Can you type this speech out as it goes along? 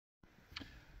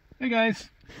Hey guys,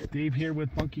 Dave here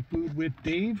with Funky Food with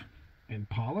Dave and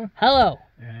Paula. Hello.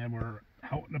 And we're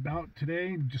out and about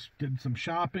today. Just did some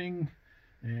shopping,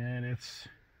 and it's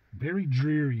very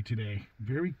dreary today.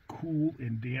 Very cool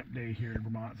and damp day here in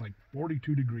Vermont. It's like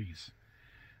 42 degrees.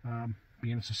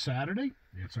 Being it's a Saturday,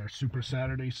 it's our Super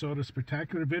Saturday Soda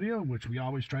Spectacular video, which we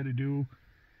always try to do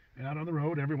out on the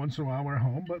road. Every once in a while we're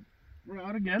home, but we're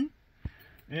out again.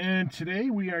 And today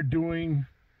we are doing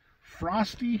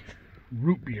Frosty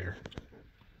root beer.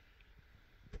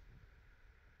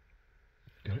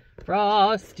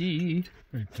 Frosty.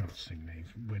 We don't sing these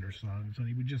winter songs,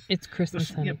 honey. We just It's Christmas,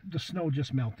 honey. Yep, the snow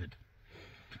just melted.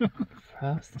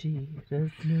 Frosty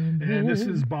does And this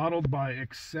is bottled by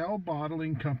Excel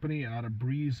Bottling Company out of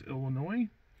Breeze, Illinois.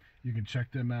 You can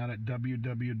check them out at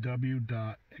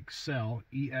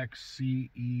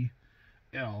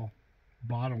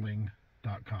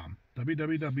www.excelbottling.com.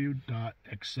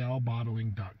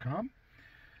 www.excelbottling.com.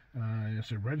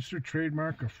 It's a registered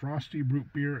trademark of Frosty root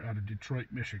beer out of Detroit,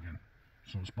 Michigan.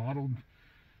 So it's bottled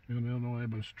in Illinois,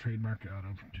 but it's trademarked out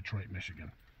of Detroit,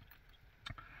 Michigan.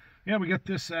 Yeah, we got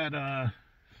this at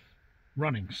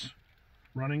Runnings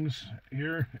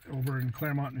here over in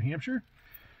Claremont, New Hampshire.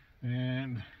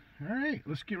 And all right,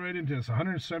 let's get right into this.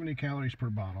 170 calories per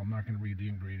bottle. I'm not going to read the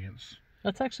ingredients.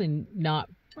 That's actually not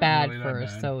bad really for a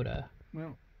bad. soda.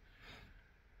 Well,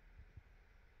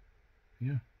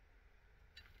 yeah.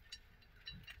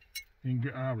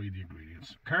 I'll read the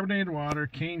ingredients. Carbonated water,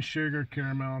 cane sugar,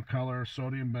 caramel, color,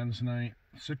 sodium benzoate,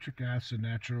 citric acid,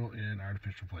 natural, and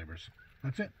artificial flavors.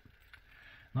 That's it.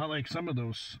 Not like some of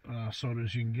those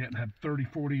sodas you can get and have 30,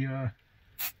 40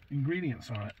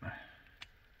 ingredients on it.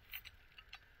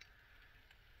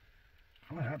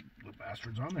 Oh, that little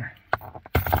bastard's on there.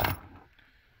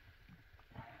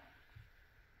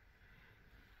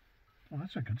 Oh,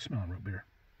 that's a good smell, root beer.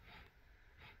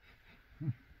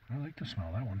 I like the smell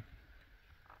of that one.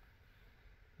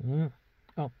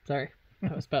 Oh, sorry.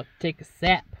 I was about to take a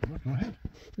sip. Oh, go ahead.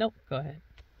 Nope, go ahead.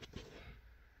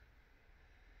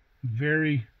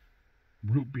 Very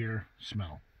root beer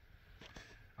smell.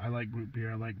 I like root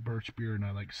beer, I like birch beer, and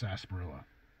I like sarsaparilla.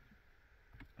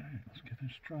 Alright, let's give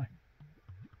this a try.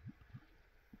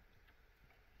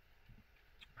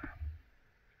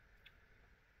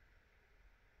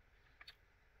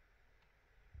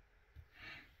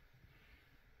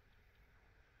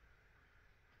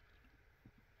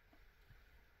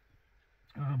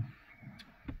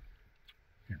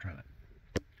 Here, try that.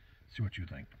 See what you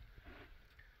think.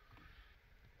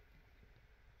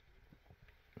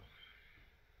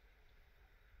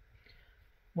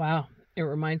 Wow, it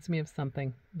reminds me of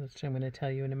something, which I'm going to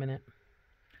tell you in a minute.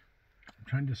 I'm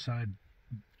trying to decide.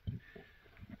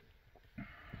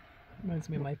 Reminds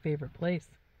me of my favorite place.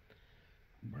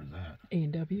 Where's that?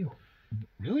 A&W.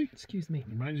 Really? Excuse me.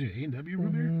 Reminds you of A&W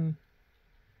root beer?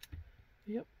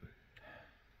 Yep.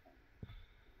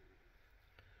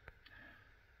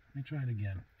 Let me try it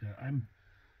again. I'm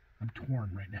torn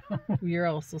right now. You're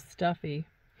also stuffy.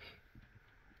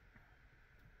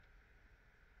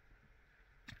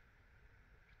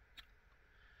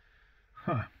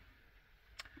 Huh.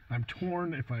 I'm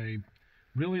torn if I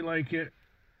really like it.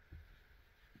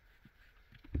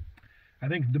 I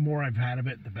think the more I've had of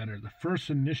it, the better. The first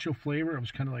initial flavor, I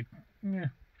was kind of like, yeah.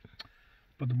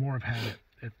 But the more I've had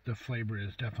it, the flavor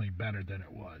is definitely better than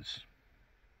it was.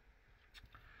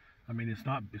 I mean, it's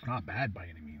not bad by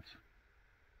any means.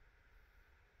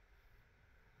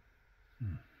 I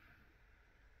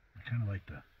kind of like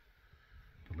the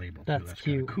label too. That's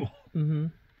cute. Cool. Mm-hmm.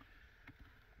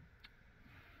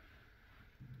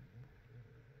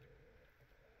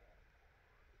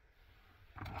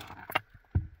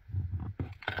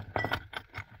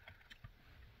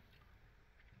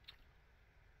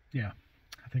 Yeah,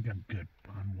 I think I'm good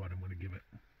on what I'm going to give it.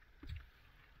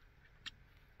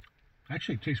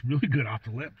 Actually, it tastes really good off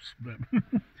the lips, but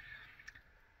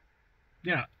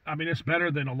yeah, I mean, it's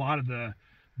better than a lot of the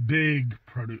big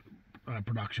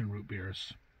production root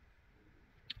beers.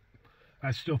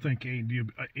 I still think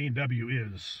A&W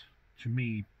is, to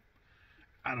me,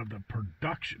 out of the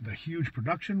huge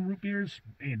production root beers,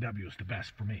 A&W is the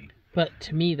best for me. But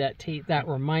to me, that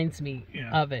reminds me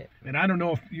of it. And I don't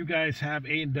know if you guys have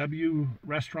A&W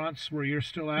restaurants where you're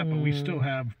still at, but we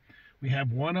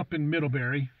have one up in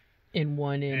Middlebury. And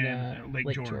one in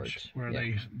Lake George, where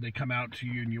they come out to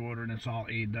you and you order, and it's all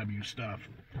A&W stuff.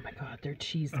 Oh my God, their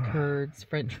cheese curds,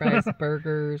 French fries,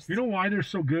 burgers. You know why they're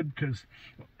so good? Because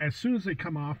as soon as they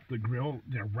come off the grill,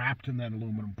 they're wrapped in that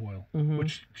aluminum foil,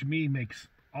 which to me makes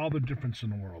all the difference in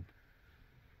the world.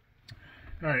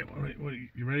 All right,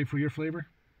 you ready for your flavor?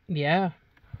 Yeah.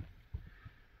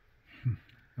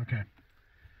 Okay.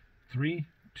 3,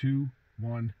 2,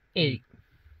 1. 8.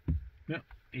 Yeah,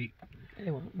 8.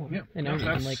 I want more. Yeah, I know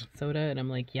I'm like soda, and I'm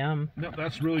like, yum. No,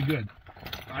 that's really good.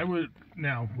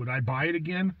 Would I buy it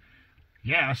again?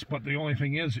 Yes, but the only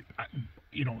thing is,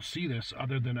 you don't see this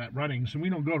other than at Runnings, and we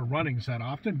don't go to Runnings that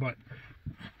often, but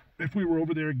if we were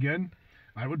over there again,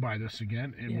 I would buy this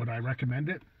again, and would I recommend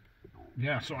it?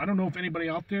 Yeah, so I don't know if anybody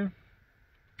out there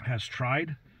has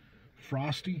tried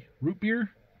Frosty root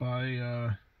beer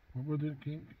by, what were the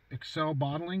name? Excel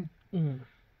Bottling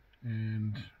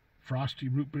and Frosty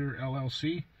Root Beer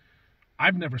LLC.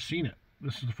 I've never seen it.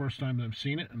 This is the first time that I've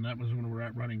seen it, and that was when we were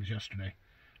at Runnings yesterday.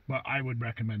 But I would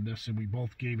recommend this, and we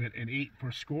both gave it an 8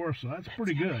 for score, so that's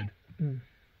pretty good.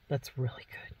 That's really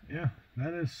good. Yeah,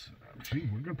 that is. Gee,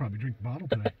 we're gonna probably drink the bottle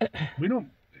today. We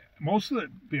don't. Most of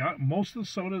the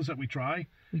sodas that we try,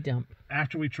 we dump.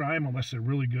 After we try them, unless they're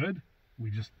really good,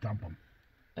 we just dump them.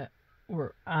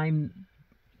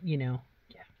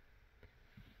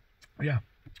 Yeah.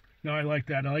 No, I like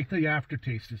that. I like the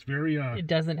aftertaste. It's very. It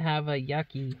doesn't have a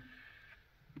yucky.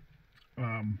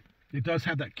 It does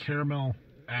have that caramel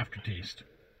aftertaste,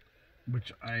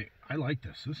 which I like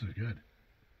this. This is good.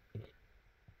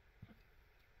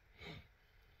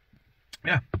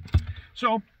 Yeah.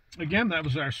 So again, that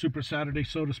was our Super Saturday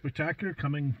Soda Spectacular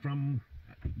coming from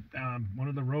one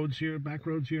of the roads here, back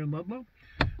roads here in Ludlow.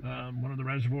 One of the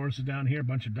reservoirs is down here. A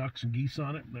bunch of ducks and geese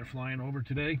on it. They're flying over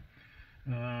today.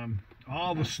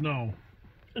 All the snow,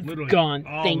 literally gone.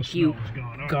 All Thank the you, snow is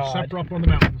gone. God. Except up on the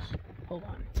mountains. Hold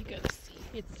on, you gotta see.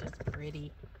 It's just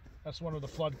pretty. That's one of the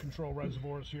flood control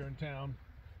reservoirs here in town.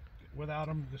 Without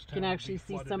them, this town You can actually would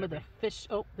be see some of the fish.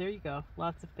 Oh, there you go.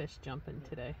 Lots of fish jumping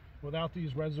today. Without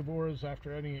these reservoirs,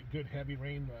 after any good heavy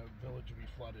rain, the village would be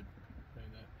flooded. And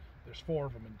there's 4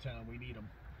 of them in town. We need them.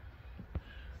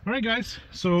 All right, guys.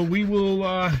 So we will.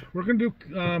 We're gonna do.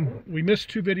 We missed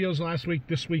 2 videos last week.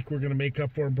 This week we're gonna make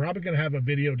up for them. Probably gonna have a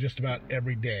video just about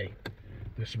every day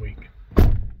this week.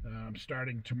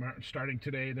 Starting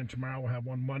today, then tomorrow we'll have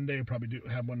one Monday. We'll probably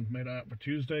have one made up for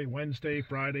Tuesday, Wednesday,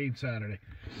 Friday, and Saturday.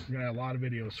 We're gonna have a lot of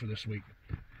videos for this week.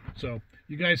 So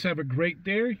you guys have a great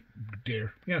day.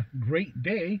 Great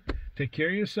day. Take care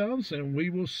of yourselves, and we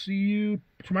will see you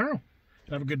tomorrow.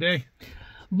 Have a good day.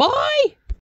 Bye.